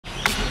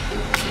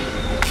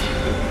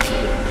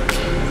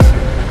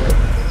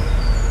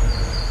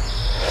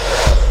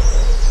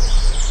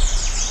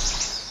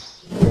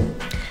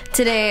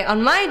Today,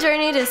 on my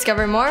journey to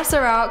discover more of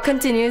Sarawak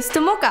continues to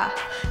Mukah,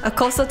 a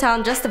coastal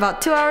town just about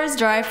 2 hours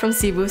drive from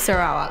Cebu,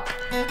 Sarawak.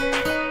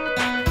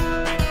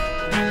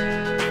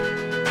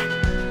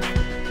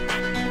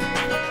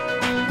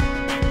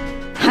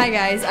 Hi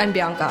guys, I'm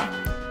Bianca.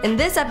 In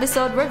this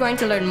episode, we're going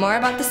to learn more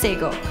about the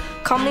Sago,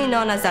 commonly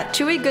known as that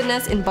chewy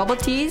goodness in bubble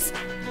teas,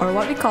 or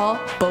what we call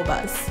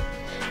bobas.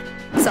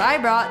 So I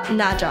brought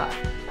Naja,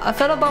 a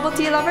fellow bubble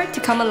tea lover,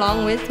 to come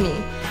along with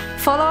me.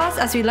 Follow us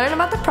as we learn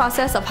about the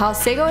process of how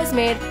Sago is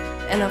made,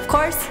 and of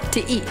course,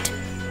 to eat.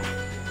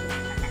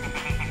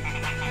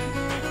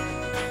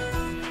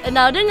 And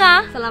now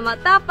dengar,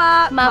 Selamat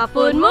tapak,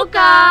 Mapun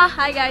Mukah.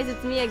 Hi guys,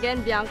 it's me again,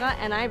 Bianca,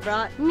 and I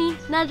brought me,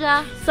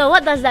 Naja. So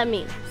what does that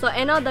mean? So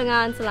eno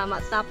dengan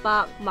Selamat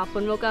tapak,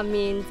 Mapun Mukah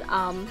means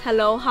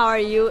hello, how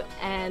are you,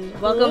 and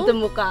welcome to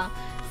Mukah.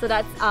 So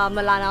that's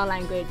Melanau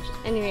language.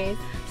 Anyways,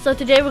 so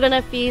today we're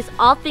gonna feast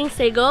all things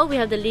Sago. We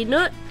have the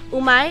linut,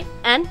 umai,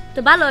 and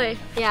the baloy.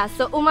 Yeah,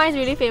 so umai is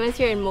really famous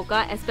here in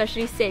Mukah,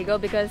 especially Sago,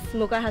 because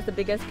Mukah has the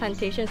biggest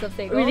plantations of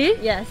Sago. Really?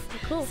 Yes.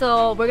 Cool.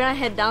 So we're gonna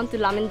head down to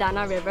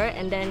Lamindana River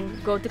and then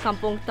go to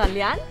Kampung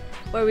Talian,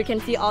 where we can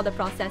see all the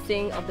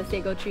processing of the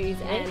Sago trees.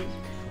 Okay. And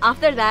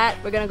after that,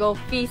 we're gonna go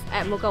feast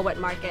at Mukah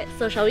Wet Market.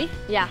 So shall we?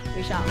 Yeah,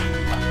 we shall.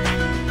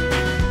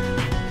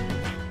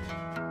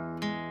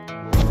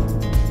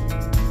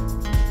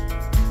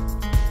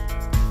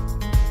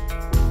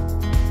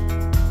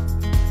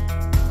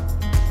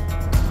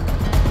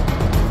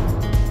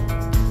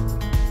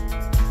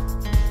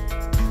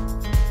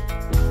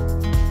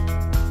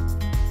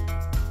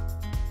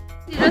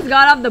 Just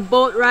got off the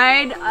boat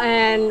ride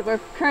and we're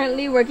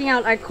currently working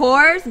out our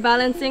course,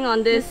 balancing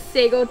on this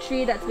Sago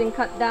tree that's been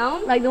cut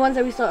down. Like the ones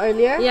that we saw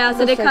earlier? Yeah,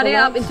 so they cut it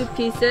up into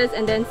pieces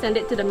and then send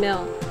it to the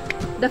mill.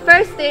 The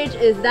first stage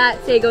is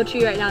that Sago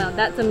tree right now.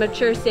 That's a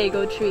mature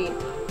Sago tree.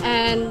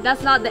 And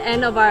that's not the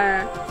end of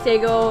our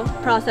Sago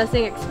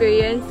processing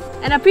experience.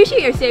 And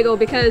appreciate your Sago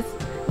because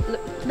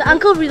the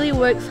uncle really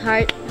works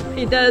hard.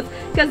 He does,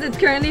 because it's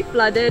currently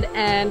flooded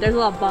and there's a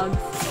lot of bugs.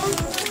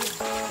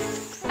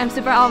 I'm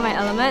super out of my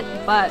element,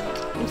 but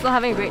I'm still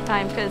having a great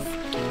time because,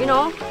 you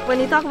know, when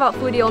you talk about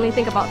food, you only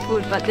think about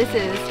food, but this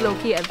is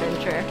low-key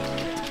adventure.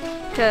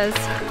 Because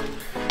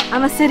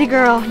I'm a city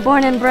girl,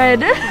 born and bred.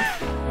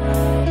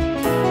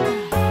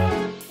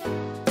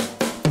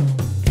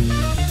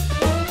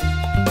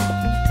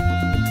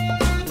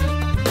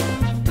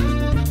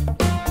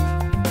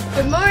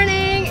 Good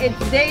morning!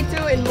 It's day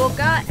 2 in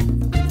Mukah.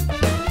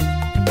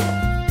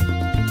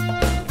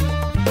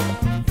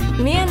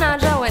 Me and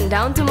Naja went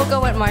down to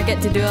Mukah Wet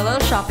Market to do a little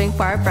shopping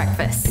for our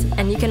breakfast.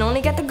 And you can only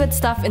get the good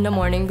stuff in the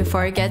morning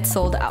before it gets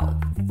sold out.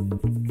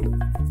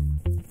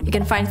 You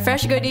can find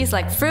fresh goodies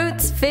like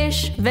fruits,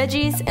 fish,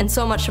 veggies, and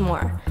so much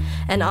more.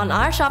 And on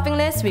our shopping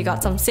list, we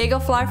got some Sago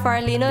flour for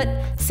our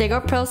linut, Sago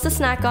pearls to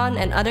snack on,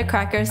 and other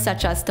crackers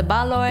such as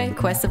tabaloy,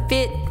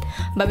 kwesapit.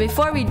 But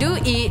before we do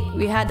eat,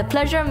 we had the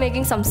pleasure of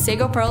making some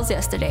Sago pearls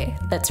yesterday.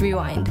 Let's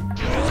rewind.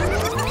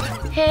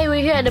 Hey,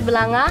 we're here at the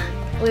Belanga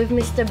with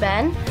Mr.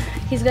 Ben.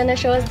 He's gonna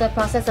show us the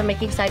process of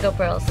making Sago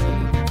pearls.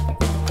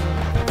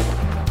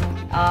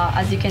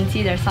 As you can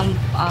see, there's some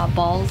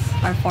balls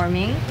are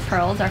forming,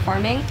 pearls are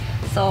forming.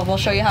 So we'll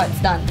show you how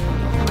it's done.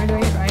 We're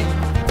doing it right.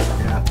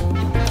 Yeah.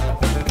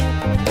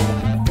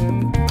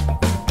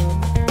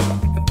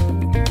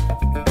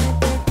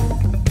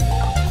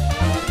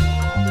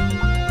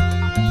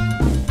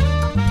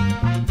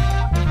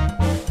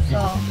 So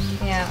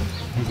yeah.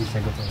 This is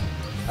Sago pearl.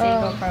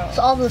 Sago pearl.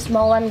 So all the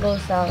small one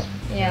goes out.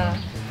 Yeah.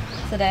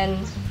 So then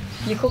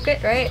you cook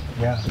it, right?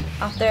 Yeah.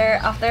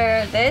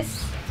 After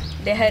this,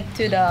 they head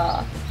to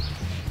the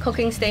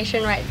cooking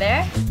station right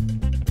there.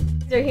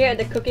 We're here at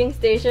the cooking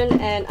station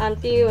and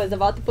Auntie was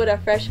about to put a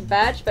fresh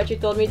batch, but she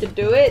told me to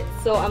do it,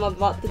 so I'm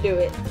about to do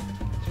it.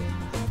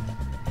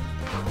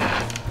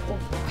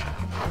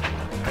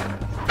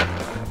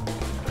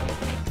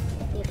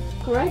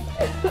 Correct?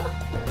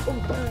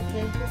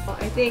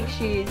 I think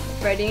she's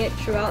spreading it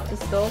throughout the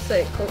stove so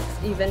it cooks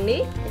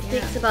evenly. It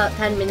takes about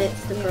 10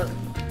 minutes to cook.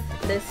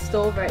 This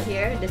stove right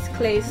here, this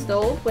clay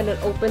stove, with an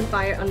open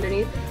fire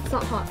underneath, it's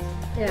not hot.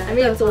 Yeah, I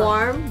mean it's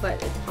warm,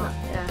 but it's hot.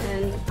 Yeah.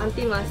 And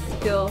Auntie must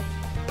feel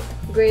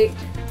great,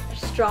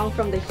 strong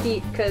from the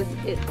heat because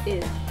it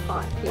is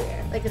hot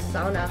here. Like a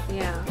sauna.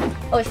 Yeah,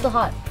 Oh, it's still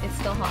hot. it's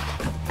still hot.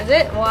 Is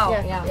it? Wow.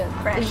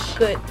 Yeah. Fresh. It's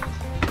good.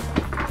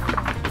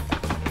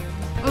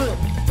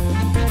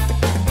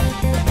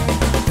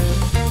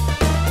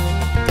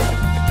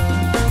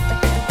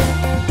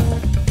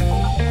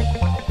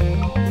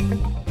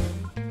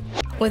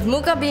 With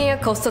Mukah being a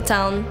coastal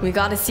town, we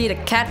got to see the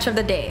catch of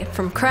the day.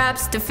 From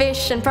crabs to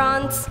fish and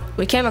prawns,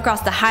 we came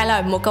across the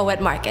highlight of Mukah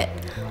Wet Market,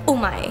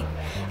 umai.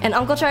 And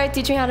Uncle tried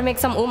teaching how to make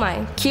some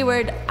umai.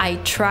 Keyword, I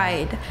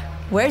tried.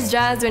 Where's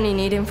Jazz when you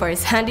need him for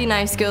his handy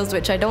knife skills,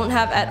 which I don't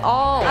have at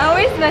all? I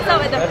always mess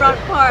up with the front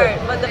part,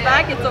 but the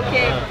back it's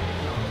okay.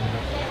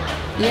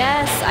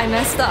 Yes, I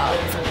messed up.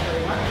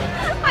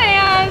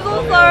 I'm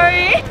so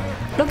sorry.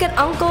 Look at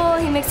Uncle,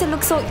 he makes it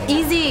look so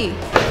easy.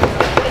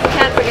 You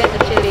can't forget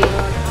the chili.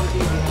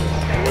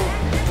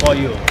 for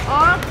you.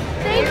 Oh,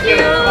 thank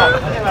you.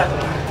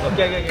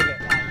 Okay.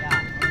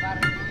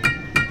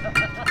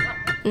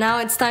 Now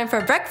it's time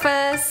for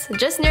breakfast.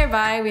 Just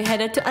nearby, we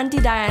headed to Auntie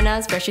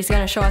Diana's where she's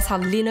gonna show us how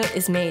linut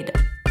is made.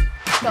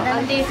 So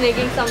Auntie's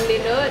making some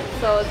linut.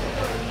 So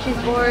she's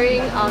pouring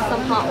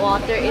some hot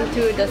water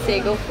into the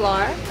sago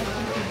flour.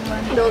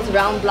 Those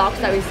round blocks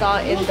that we saw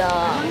in the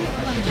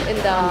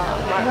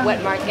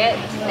wet market.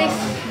 This.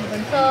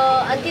 So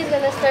Auntie's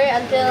gonna stir it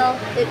until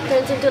it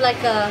turns into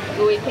like a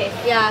gooey paste.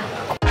 yeah.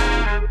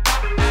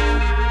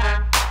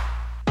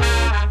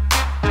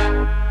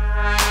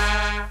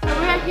 So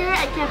we are here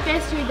at Cafe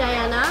Sri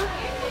Diana.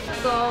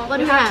 So what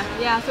do we have?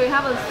 Yeah, so we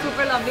have a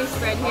super lovely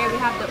spread here. We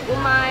have the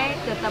umai,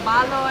 the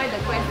tabaloy, the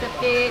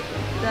kwesapit,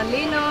 the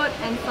linut,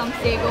 and some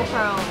sago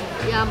pearls.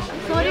 Yeah.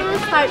 So what do you want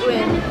to start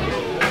with?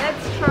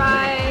 Let's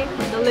try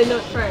the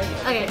linut first.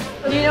 Okay.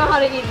 Do you know how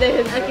to eat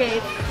this? Okay,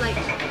 it's like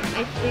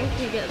I think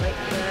you get like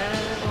that.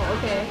 Oh,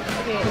 okay.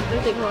 Okay,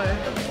 let's take more.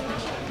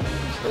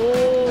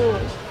 Oh,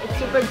 it's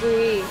super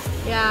gooey.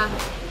 Yeah.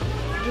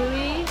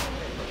 Gooey.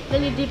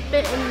 Then you dip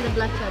it in the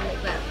belacan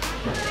like that.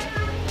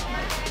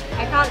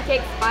 I can't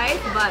take spice,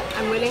 but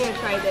I'm willing to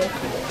try this.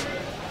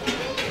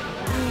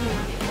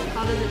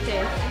 How does it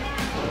taste?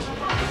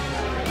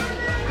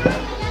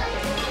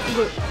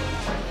 Good.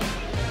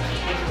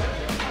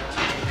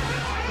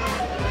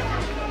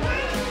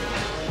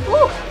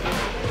 Woo!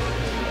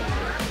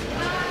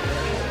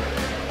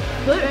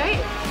 Good,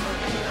 right?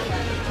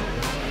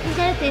 It's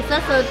kind of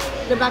tasteless, so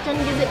the belacan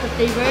gives it the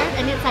flavor,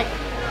 and it's like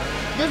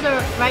just the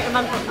right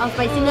amount of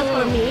spiciness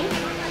for me.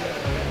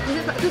 Is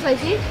it too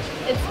spicy?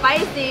 It's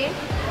spicy,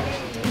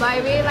 but I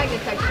really like the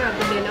texture of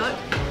the linut,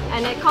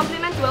 and it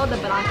complements well the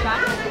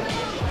belacan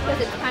because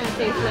it's kind of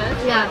tasteless.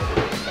 Yeah.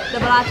 The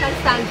belacan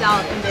stands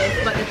out in this,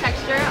 but the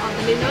texture of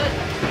the linut,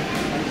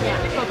 yeah,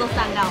 total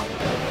stand out.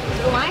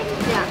 Umai?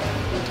 Yeah.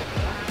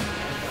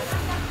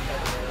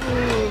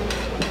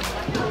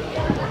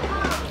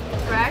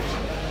 Fresh.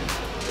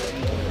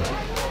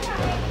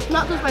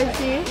 Not too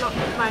spicy. Not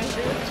too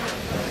spicy.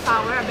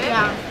 Sour a bit.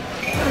 Yeah.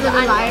 Because of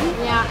the lime.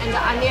 Yeah, and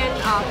the onion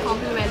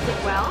complements it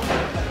well.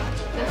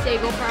 The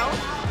sago pearl.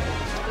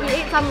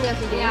 We ate some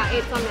yesterday. Yeah, I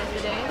ate some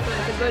yesterday, so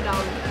it's a good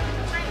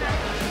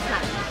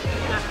snack.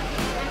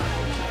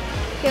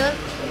 Okay,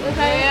 let's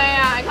try it.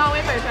 Yeah, I can't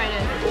wait for you to try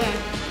this. Yeah.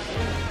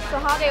 So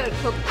how they would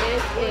cook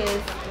this is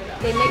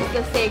they mix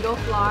the sago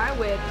flour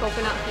with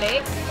coconut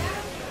flakes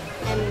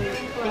and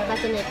They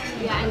flatten it.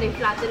 yeah, and they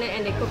flatten it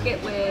and they cook it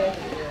with,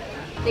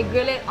 they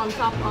grill it on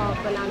top of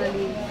banana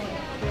leaves.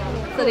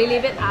 Yeah. So they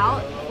leave it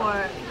out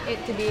for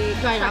it to be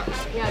Dried out.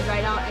 Yeah,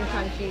 dried out and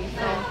crunchy.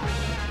 So.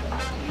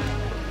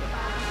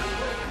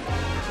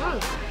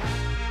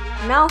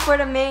 Now for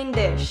the main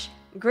dish,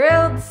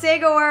 grilled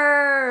sago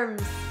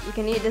worms. You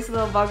can eat this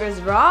little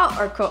buggers raw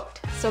or cooked.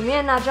 So me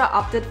and Naja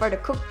opted for the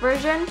cooked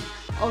version,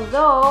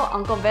 although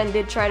Uncle Ben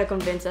did try to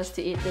convince us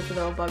to eat this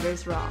little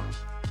buggers raw.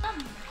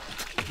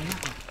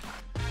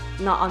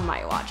 Not on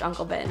my watch,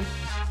 Uncle Ben.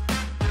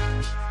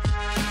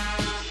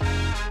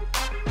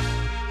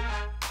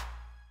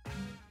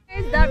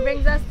 That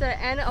brings us to the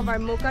end of our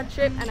Mukah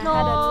trip, and I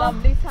had a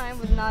lovely time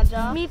with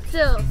Naja. Me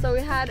too. So we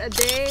had a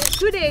day,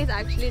 2 days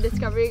actually,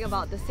 discovering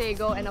about the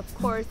sago and of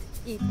course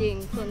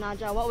eating. So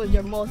Naja, what was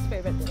your most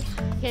favorite dish?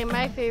 Okay,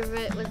 my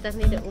favorite was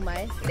definitely the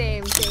umai.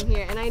 Same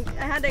here. And I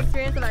had the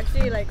experience of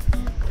actually like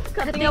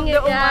cutting up the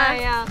it,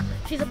 umai. Yeah.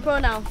 She's a pro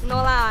now. No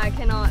lah, I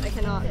cannot.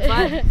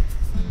 But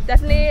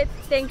definitely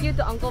thank you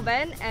to Uncle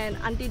Ben and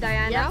Auntie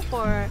Diana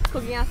for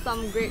cooking us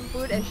some great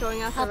food and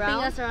showing us Helping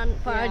around. us around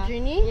for our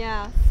journey.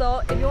 Yeah. So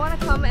if you want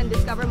to come and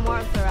discover more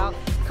of Sarawak,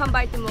 come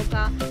by to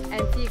Mukah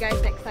and see you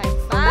guys next time.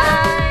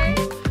 Bye!